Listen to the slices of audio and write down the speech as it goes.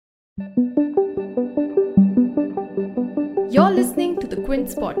You're listening to the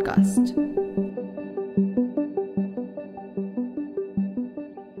Quince podcast.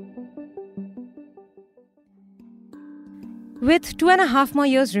 With 2.5 more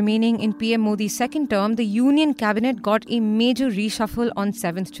years remaining in PM Modi's second term, the Union Cabinet got a major reshuffle on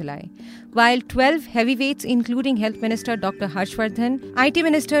 7th July. While 12 heavyweights, including Health Minister Dr. Harshvardhan, IT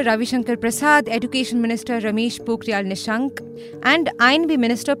Minister Ravi Shankar Prasad, Education Minister Ramesh Pokhriyal Nishank, and INB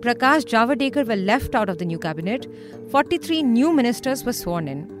Minister Prakash Javadekar were left out of the new cabinet, 43 new ministers were sworn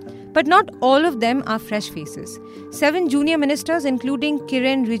in. But not all of them are fresh faces. 7 junior ministers, including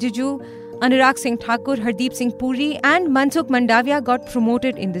Kiren Rijiju, Anurag Singh Thakur, Hardeep Singh Puri and Mansukh Mandavia got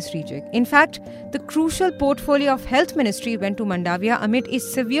promoted in this rejig. In fact, the crucial portfolio of Health Ministry went to Mandavia amid a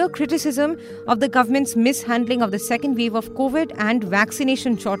severe criticism of the government's mishandling of the second wave of COVID and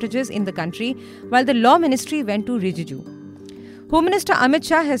vaccination shortages in the country, while the Law Ministry went to Rijiju. Home Minister Amit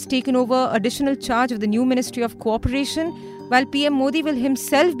Shah has taken over additional charge of the new Ministry of Cooperation, while PM Modi will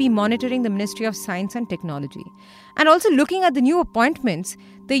himself be monitoring the Ministry of Science and Technology. And also looking at the new appointments,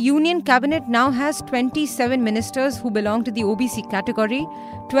 the Union Cabinet now has 27 ministers who belong to the OBC category,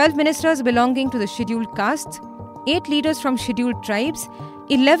 12 ministers belonging to the scheduled castes, 8 leaders from scheduled tribes,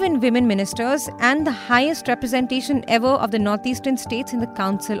 11 women ministers, and the highest representation ever of the northeastern states in the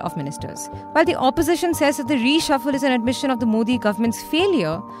Council of Ministers. While the opposition says that the reshuffle is an admission of the Modi government's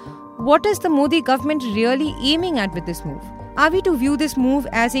failure, what is the Modi government really aiming at with this move? Are we to view this move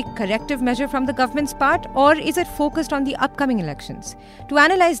as a corrective measure from the government's part, or is it focused on the upcoming elections? To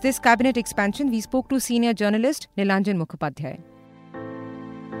analyze this cabinet expansion, we spoke to senior journalist Nilanjan Mukhopadhyay.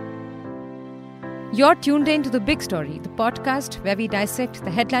 You're tuned in to The Big Story, the podcast where we dissect the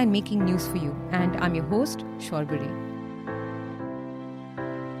headline-making news for you. And I'm your host, Shorburi.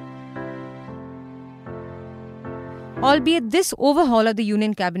 Albeit this overhaul of the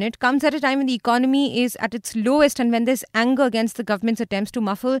Union Cabinet comes at a time when the economy is at its lowest and when there's anger against the government's attempts to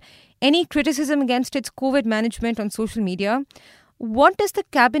muffle any criticism against its COVID management on social media. What does the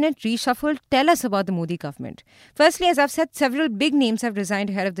cabinet reshuffle tell us about the Modi government? Firstly, as I've said, several big names have resigned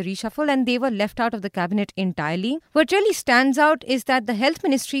ahead of the reshuffle and they were left out of the cabinet entirely. What really stands out is that the Health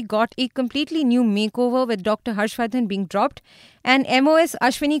Ministry got a completely new makeover with Dr. Harshvardhan being dropped and MOS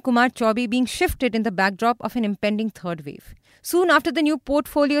Ashwini Kumar Chaubey being shifted in the backdrop of an impending third wave. Soon after the new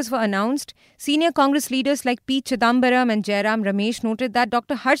portfolios were announced, senior Congress leaders like P. Chidambaram and Jairam Ramesh noted that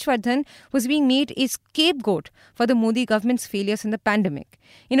Dr. Harshvardhan was being made a scapegoat for the Modi government's failures in the pandemic.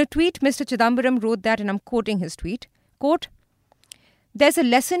 In a tweet, Mr. Chidambaram wrote that, and I'm quoting his tweet, quote, "There's a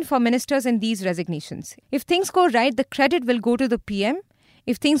lesson for ministers in these resignations. If things go right, the credit will go to the PM.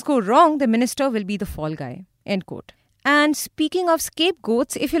 If things go wrong, the minister will be the fall guy." End quote. And speaking of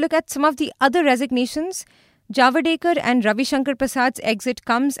scapegoats, if you look at some of the other resignations, Javadekar and Ravi Shankar Prasad's exit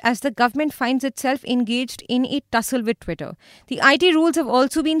comes as the government finds itself engaged in a tussle with Twitter. The IT rules have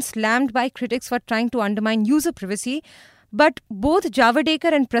also been slammed by critics for trying to undermine user privacy, but both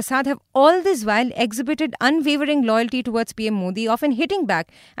Javadekar and Prasad have all this while exhibited unwavering loyalty towards PM Modi, often hitting back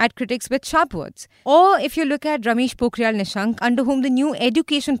at critics with sharp words. Or if you look at Ramesh Pokhriyal Nishank, under whom the new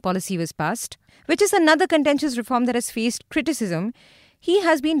education policy was passed, which is another contentious reform that has faced criticism, he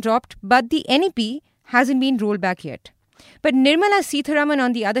has been dropped, but the NEP hasn't been rolled back yet. But Nirmala Sitharaman,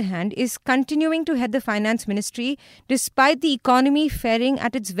 on the other hand, is continuing to head the finance ministry despite the economy faring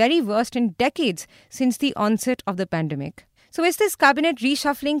at its very worst in decades since the onset of the pandemic. So is this cabinet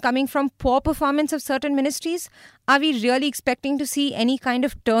reshuffling coming from poor performance of certain ministries? Are we really expecting to see any kind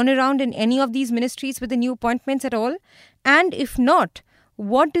of turnaround in any of these ministries with the new appointments at all? And if not,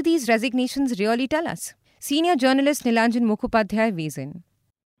 what do these resignations really tell us? Senior journalist Nilanjan Mukhopadhyay weighs in.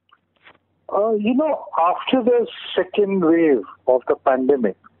 After the second wave of the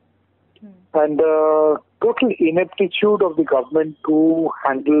pandemic and the total ineptitude of the government to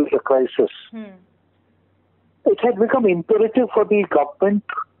handle the crisis, it had become imperative for the government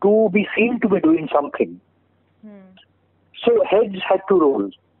to be seen to be doing something. So heads had to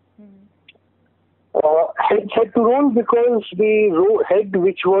roll. Heads had to roll because the head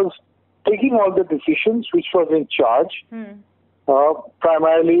which was taking all the decisions, which was in charge,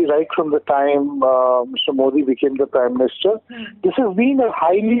 primarily right from the time Mr. Modi became the Prime Minister. This has been a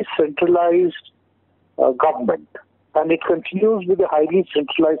highly centralized government, and it continues with a highly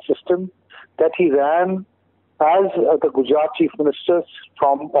centralized system that he ran as the Gujarat Chief Minister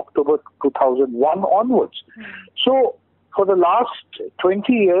from October 2001 onwards. So, for the last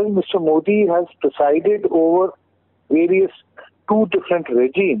 20 years, Mr. Modi has presided over various two different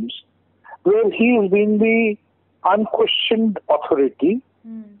regimes where he has been the unquestioned authority.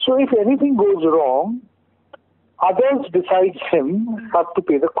 So if anything goes wrong, others besides him have to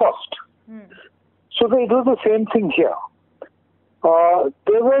pay the cost. So it was the same thing here.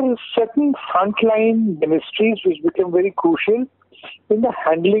 There were certain frontline ministries which became very crucial in the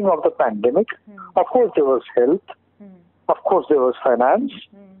handling of the pandemic. Of course, there was health. Of course, there was finance.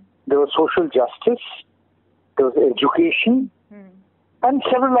 There was social justice. There was education. And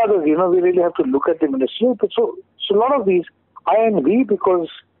several others. We really have to look at the ministry. So a lot of these, I&V, because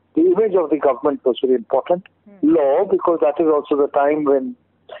the image of the government was very important. Law, because that is also the time when,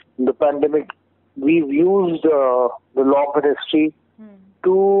 in the pandemic, we've used the law ministry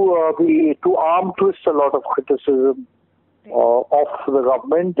to arm twist a lot of criticism of the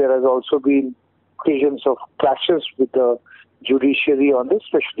government. There has also been occasions of clashes with the judiciary on this,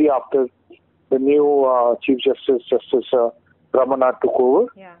 especially after the new Chief Justice, Ramana, took over.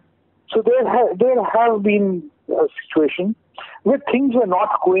 Yeah. So there have been a situation where things were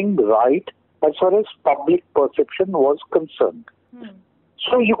not going right as far as public perception was concerned.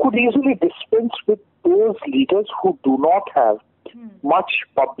 So you could easily dispense with those leaders who do not have much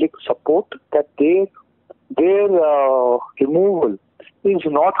public support, that their removal is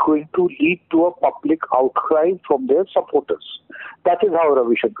not going to lead to a public outcry from their supporters. That is how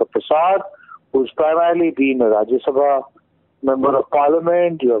Ravi Shankar Prasad, who's primarily been a Rajya Sabha member of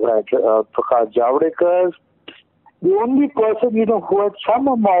Parliament, you have had Prakash Javadekar, the only person who had some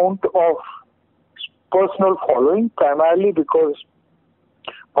amount of personal following, primarily because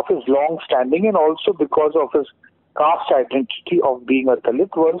of his long standing and also because of his caste identity of being a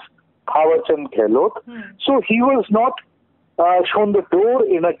Dalit, was Thawarchand Gehlot. So he was not shown the door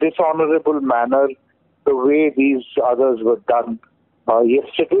in a dishonorable manner the way these others were done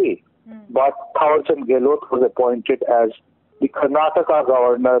yesterday. But Thawarchand Gehlot was appointed as the Karnataka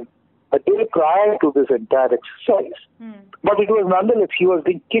governor a day prior to this entire exercise. But it was nonetheless, he was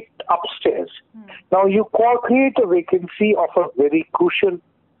being kicked upstairs. Now you create a vacancy of a very crucial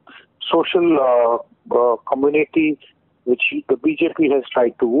social community which the BJP has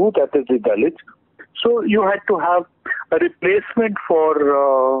tried to woo, that is the Dalits. So you had to have a replacement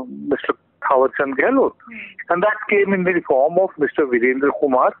for Mr. Thawarchand Gehlot. And that came in the form of Mr. Virendra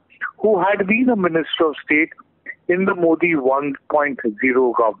Kumar, who had been a Minister of State in the Modi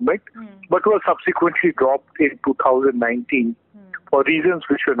 1.0 government, but was subsequently dropped in 2019 for reasons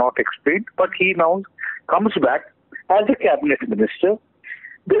which were not explained. But he now comes back as a cabinet minister.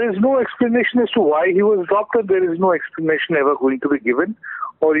 There is no explanation as to why he was dropped, and there is no explanation ever going to be given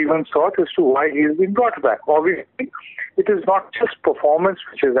or even sought as to why he has been brought back. Obviously, it is not just performance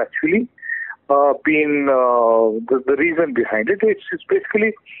which has actually been the reason behind it. It's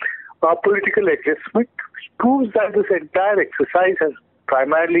basically a political adjustment, which proves that this entire exercise has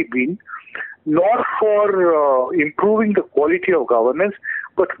primarily been not for improving the quality of governance,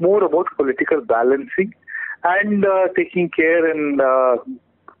 but more about political balancing and taking care and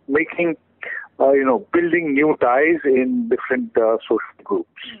making, building new ties in different social groups.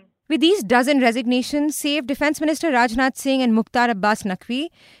 With these dozen resignations, save Defence Minister Rajnath Singh and Mukhtar Abbas Naqvi,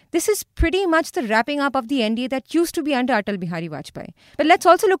 this is pretty much the wrapping up of the NDA that used to be under Atal Bihari Vajpayee. But let's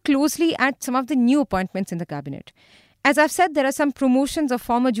also look closely at some of the new appointments in the cabinet. As I've said, there are some promotions of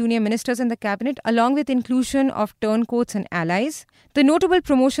former junior ministers in the cabinet, along with inclusion of turncoats and allies. The notable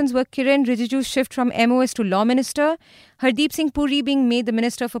promotions were Kiren Rijiju's shift from MOS to Law Minister, Hardeep Singh Puri being made the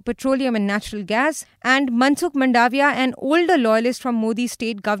Minister for Petroleum and Natural Gas, and Mansukh Mandavia, an older loyalist from Modi's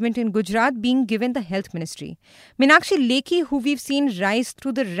state government in Gujarat, being given the Health Ministry. Meenakshi Lekhi, who we've seen rise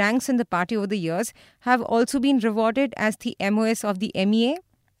through the ranks in the party over the years, have also been rewarded as the MOS of the MEA.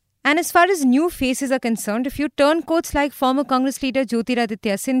 And as far as new faces are concerned, a few turncoats like former Congress leader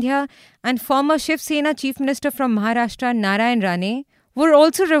Jyotiraditya Scindia and former Shiv Sena Chief Minister from Maharashtra Narayan Rane were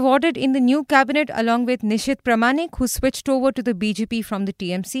also rewarded in the new cabinet, along with Nishit Pramanik, who switched over to the BJP from the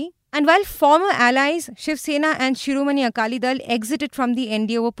TMC. And while former allies Shiv Sena and Shiromani Akali Dal exited from the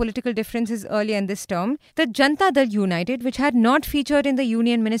NDA over political differences earlier in this term, the Janata Dal United, which had not featured in the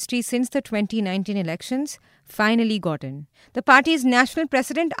Union Ministry since the 2019 elections, finally got in. The party's national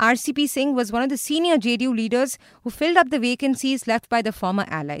president RCP Singh was one of the senior JDU leaders who filled up the vacancies left by the former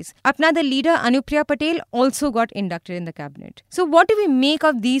allies. Apna Dal leader Anupriya Patel also got inducted in the cabinet. So what do we make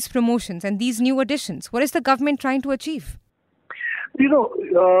of these promotions and these new additions? What is the government trying to achieve?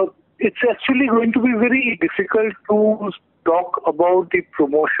 It's actually going to be very difficult to talk about the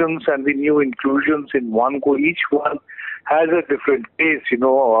promotions and the new inclusions in one go. Each one has a different pace,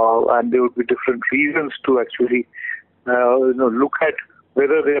 and there would be different reasons to actually, look at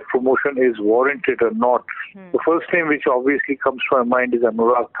whether their promotion is warranted or not. The first name which obviously comes to my mind is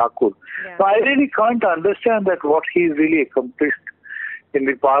Anurag Thakur. Yeah. So I really can't understand that what he's really accomplished in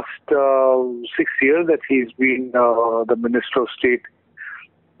the past 6 years that he's been the Minister of State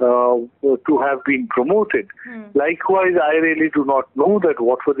to have been promoted. Likewise, I really do not know that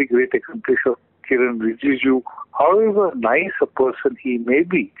what were the great accomplishments of Kiran Rijiju, however nice a person he may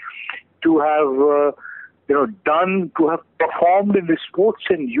be, to have to have performed in the Sports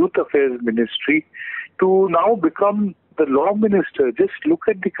and Youth Affairs Ministry, to now become the Law Minister. Just look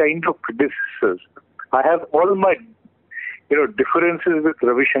at the kind of predecessors. I have all my differences with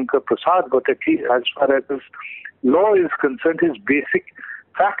Ravi Shankar Prasad, but at least as far as his law is concerned, his basic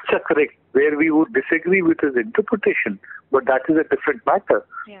facts are correct. Where we would disagree with his interpretation, but that is a different matter.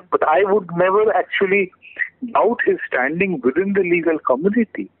 Yeah. But I would never actually doubt his standing within the legal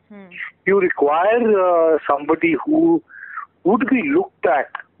community. You require somebody who would be looked at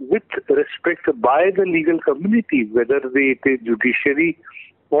with respect by the legal community, whether it is judiciary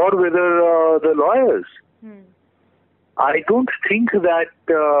or whether the lawyers. I don't think that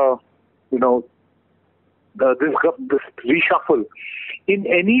this reshuffle in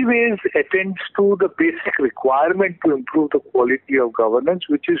any ways attends to the basic requirement to improve the quality of governance,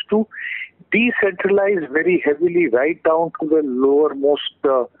 which is to decentralize very heavily right down to the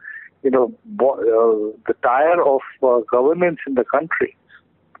lowermost, the tire of governance in the country.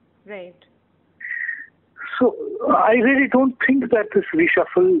 Right. So I really don't think that this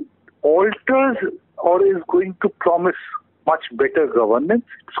reshuffle alters or is going to promise much better governance.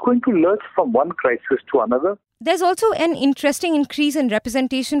 It's going to lurch from one crisis to another. There's also an interesting increase in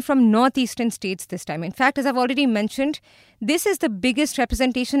representation from northeastern states this time. In fact, as I've already mentioned, this is the biggest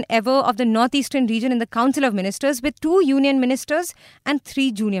representation ever of the northeastern region in the Council of Ministers, with 2 union ministers and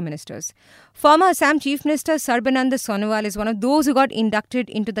 3 junior ministers. Former Assam Chief Minister Sarbananda Sonowal is one of those who got inducted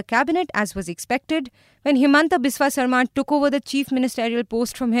into the cabinet, as was expected, when Himanta Biswa Sarma took over the chief ministerial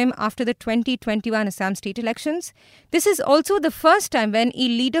post from him after the 2021 Assam state elections. This is also the first time when a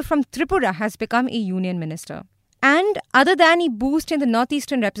leader from Tripura has become a union minister. And other than a boost in the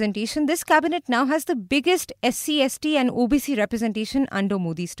northeastern representation, this cabinet now has the biggest SC, ST and OBC representation under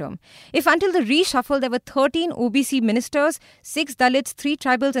Modi's term. If until the reshuffle there were 13 OBC ministers, 6 Dalits, 3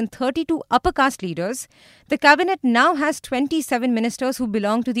 tribals and 32 upper caste leaders, the cabinet now has 27 ministers who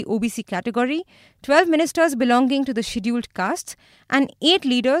belong to the OBC category, 12 ministers belonging to the scheduled castes and 8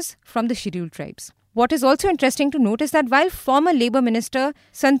 leaders from the scheduled tribes. What is also interesting to note is that while former Labour Minister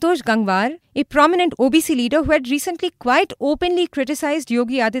Santosh Gangwar, a prominent OBC leader who had recently quite openly criticised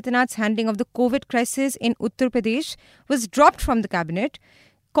Yogi Adityanath's handling of the COVID crisis in Uttar Pradesh, was dropped from the cabinet,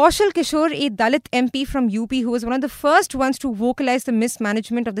 Kaushal Kishore, a Dalit MP from UP who was one of the first ones to vocalise the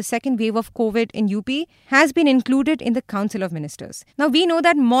mismanagement of the second wave of COVID in UP, has been included in the Council of Ministers. Now, we know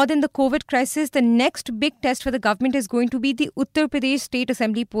that more than the COVID crisis, the next big test for the government is going to be the Uttar Pradesh State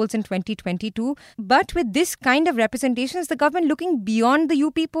Assembly polls in 2022. But with this kind of representation, is the government looking beyond the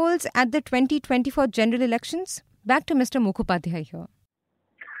UP polls at the 2024 general elections? Back to Mr. Mukhopadhyay here.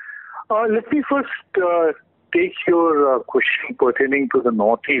 Let me first take your question pertaining to the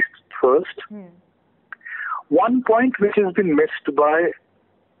Northeast first. One point which has been missed by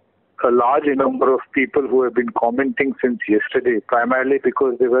a large number of people who have been commenting since yesterday, primarily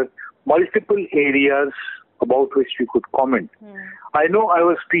because there were multiple areas about which we could comment. I know I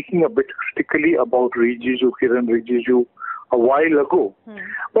was speaking a bit critically about Kiran Rijiju a while ago,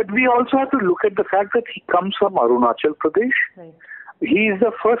 but we also have to look at the fact that he comes from Arunachal Pradesh. Right. He is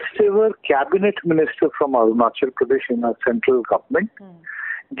the first ever cabinet minister from Arunachal Pradesh in our central government.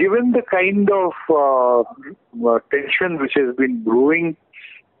 Given the kind of tension which has been brewing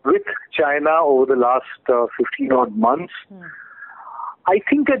with China over the last 15 odd months, I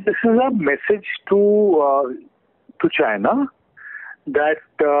think that this is a message to China that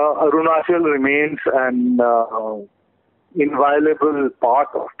Arunachal remains an inviolable part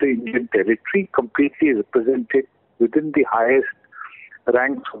of the Indian territory, completely represented within the highest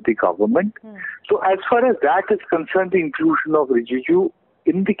ranks of the government. So as far as that is concerned, the inclusion of Rijiju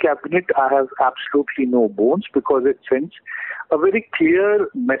in the cabinet, I have absolutely no bones, because it sends a very clear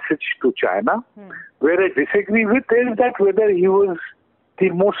message to China. Where I disagree with is that whether he was the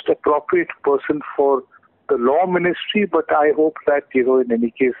most appropriate person for the law ministry, but I hope that, in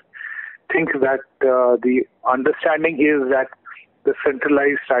any case, think that the understanding is that the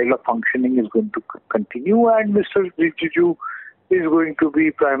centralized style of functioning is going to continue, and Mr. Rijiju is going to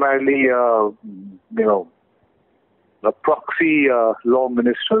be primarily, a proxy law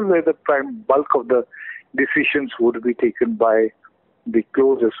minister, where the bulk of the decisions would be taken by the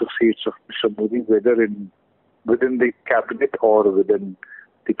close associates of Mr. Modi, whether within the cabinet or within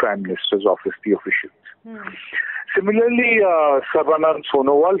the Prime Minister's office, the officials. Similarly, Sarbananda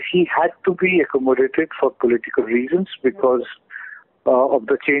Sonowal, he had to be accommodated for political reasons, because of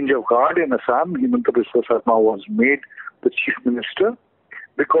the change of guard in Assam. Himanta Biswa Sarma was made the chief minister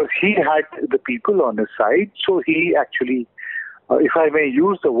because he had the people on his side. So he actually, if I may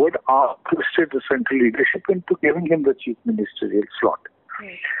use the word, twisted the central leadership into giving him the chief ministerial slot.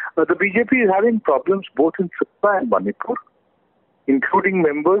 The BJP is having problems both in Tripura and Manipur, including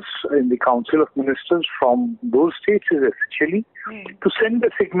members in the Council of Ministers from those states, is essentially to send a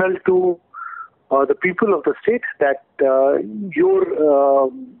signal to the people of the state that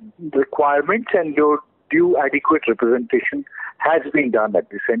your requirements and your due adequate representation has been done at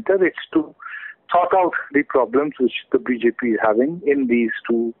the center. It's to sort out the problems which the BJP is having in these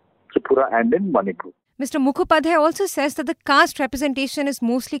two, Tripura and in Manipur. Mr. Mukhopadhyay also says that the caste representation is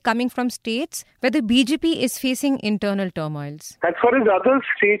mostly coming from states where the BJP is facing internal turmoils. As far as other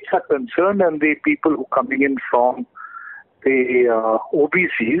states are concerned and the people who are coming in from the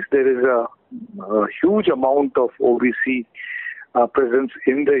OBCs, there is a huge amount of OBC presence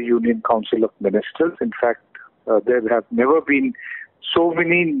in the Union Council of Ministers. In fact, there have never been so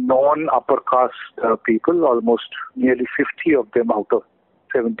many non-upper caste people, almost nearly 50 of them out of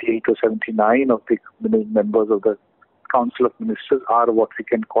 78 or 79 of the members of the Council of Ministers are what we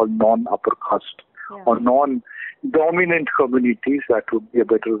can call non-upper caste or non-dominant communities. That would be a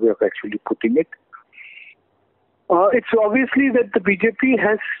better way of actually putting it. It's obviously that the BJP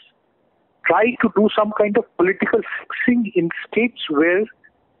has tried to do some kind of political fixing in states where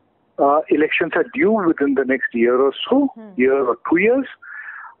elections are due within the next year or so, year or 2 years.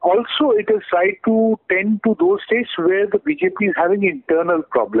 Also, it is tried to tend to those states where the BJP is having internal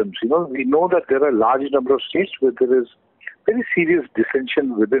problems. You know, we know that there are a large number of states where there is very serious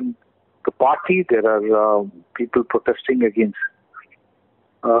dissension within the party. There are people protesting against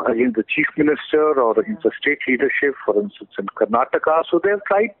the chief minister or against the state leadership, for instance, in Karnataka. So they have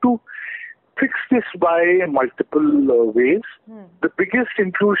tried to fix this by multiple ways. The biggest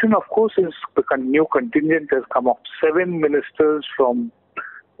inclusion, of course, is the new contingent has come of 7 ministers from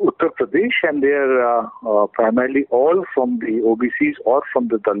Uttar Pradesh, and they are primarily all from the OBCs or from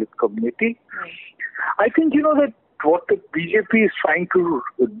the Dalit community. I think, you know, that what the BJP is trying to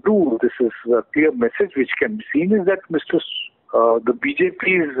do, this is a clear message which can be seen, is that the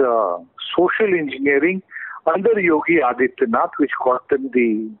BJP's social engineering under Yogi Adityanath, which got them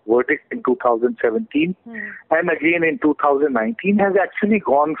the verdict in 2017 and again in 2019, has actually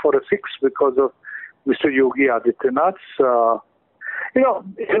gone for a 6 because of Mr. Yogi Adityanath's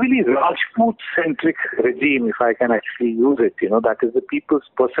heavily Rajput-centric regime, if I can actually use it. You know, that is the people's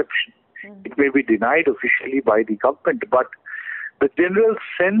perception. It may be denied officially by the government, but the general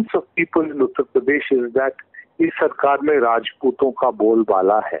sense of people in Uttar Pradesh is that इस सरकार में राजपूतों का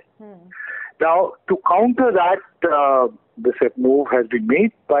बोलबाला है. Now, to counter that, this move has been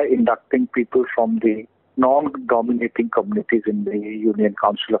made by inducting people from the non-dominating communities in the Union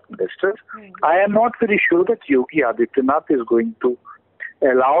Council of Ministers. I am not very sure that Yogi Adityanath is going to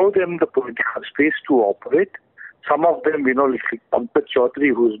allow them the political space to operate. Some of them, you know, like Pankaj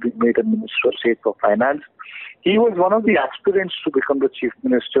Chaudhary, who's been made a Minister of State for Finance, he was one of the aspirants to become the Chief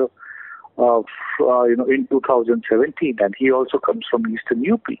Minister in 2017, and he also comes from Eastern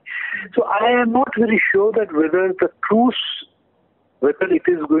UP. So I am not very sure that whether it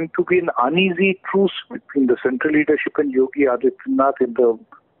is going to be an uneasy truce between the central leadership and Yogi Adityanath in the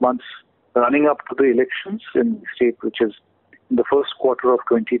months running up to the elections in the state, which is in the first quarter of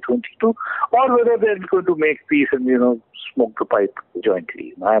 2022, or whether they're going to make peace and, you know, smoke the pipe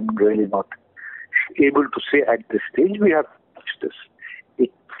jointly. I am really not able to say at this stage. We have to watch this.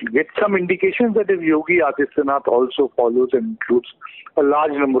 Get some indications that if Yogi Adityanath also follows and includes a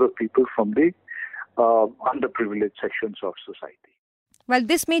large number of people from the underprivileged sections of society. While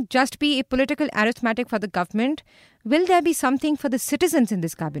this may just be a political arithmetic for the government, will there be something for the citizens in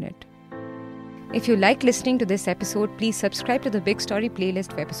this cabinet? If you like listening to this episode, please subscribe to the Big Story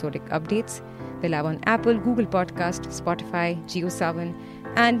playlist for episodic updates. We're live on Apple, Google Podcast, Spotify, JioSaavn,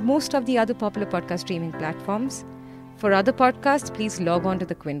 and most of the other popular podcast streaming platforms. For other podcasts, please log on to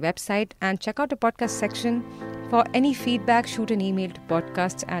the Quint website and check out the podcast section. For any feedback, shoot an email to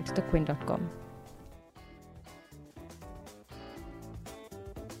podcasts@thequint.com.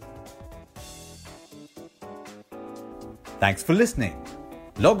 Thanks for listening.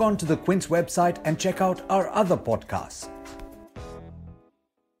 Log on to the Quint's website and check out our other podcasts.